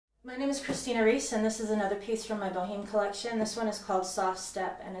My name is Kristine Riis, and this is another piece from my Boheme collection. This one is called Soft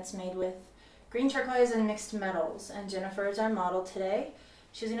Step, and it's made with green turquoise and mixed metals. And Jennifer is our model today.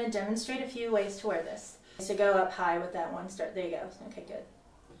 She's going to demonstrate a few ways to wear this. So go up high with that one. Start. There you go. Okay, good.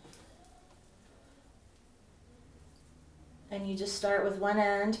 And you just start with one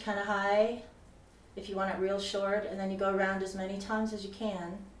end kind of high if you want it real short, and then you go around as many times as you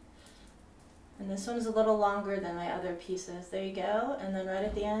can. And this one is a little longer than my other pieces. There you go. And then right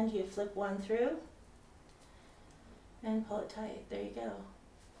at the end, you flip one through and pull it tight. There you go.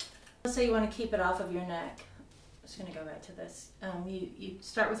 Let's say you want to keep it off of your neck. I'm just going to go back to this. You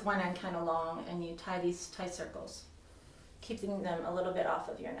start with one end kind of long, and you tie these tight circles, keeping them a little bit off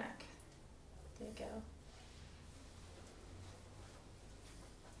of your neck. There you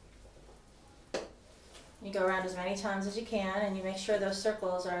go. You go around as many times as you can, and you make sure those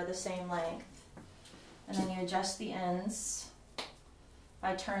circles are the same length. And then you adjust the ends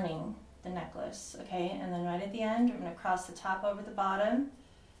by turning the necklace, okay? And then right at the end, we're going to cross the top over the bottom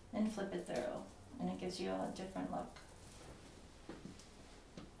and flip it through. And it gives you a different look.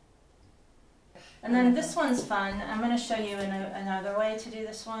 And then this one's fun. I'm going to show you another way to do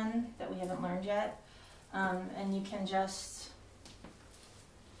this one that we haven't learned yet. And you can just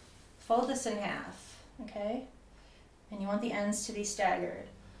fold this in half, okay? And you want the ends to be staggered.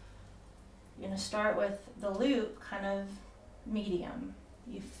 You're going to start with the loop kind of medium.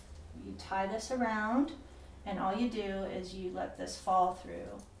 You tie this around, and all you do is you let this fall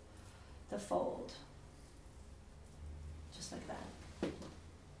through the fold, just like that.